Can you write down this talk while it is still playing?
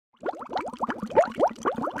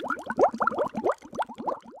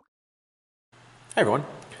Hi everyone.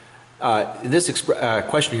 In this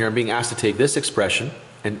question here, I'm being asked to take this expression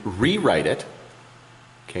and rewrite it,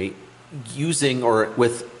 okay, using or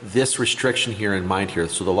with this restriction here in mind here.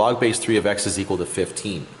 So the log base 3 of x is equal to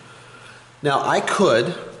 15. Now I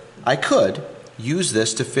could use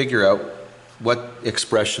this to figure out what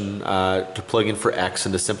expression to plug in for x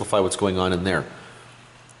and to simplify what's going on in there.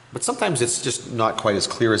 But sometimes it's just not quite as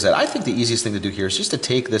clear as that. I think the easiest thing to do here is just to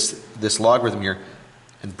take this logarithm here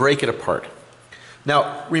and break it apart.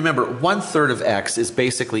 Now remember, 1/3 of x is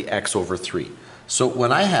basically x over 3. So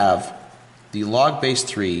when I have the log base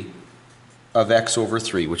 3 of x over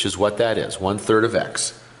 3, which is what that is, 1/3 of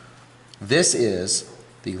x, this is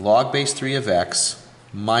the log base 3 of x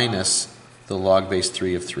minus the log base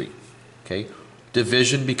 3 of 3. Okay?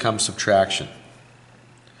 Division becomes subtraction.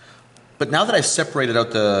 But now that I've separated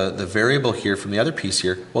out the variable here from the other piece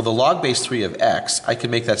here, well, the log base 3 of x, I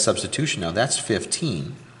can make that substitution now. That's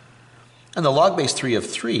 15. And the log base 3 of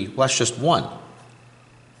 3, well, that's just 1.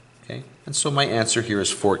 Okay? And so my answer here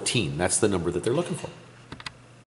is 14. That's the number that they're looking for.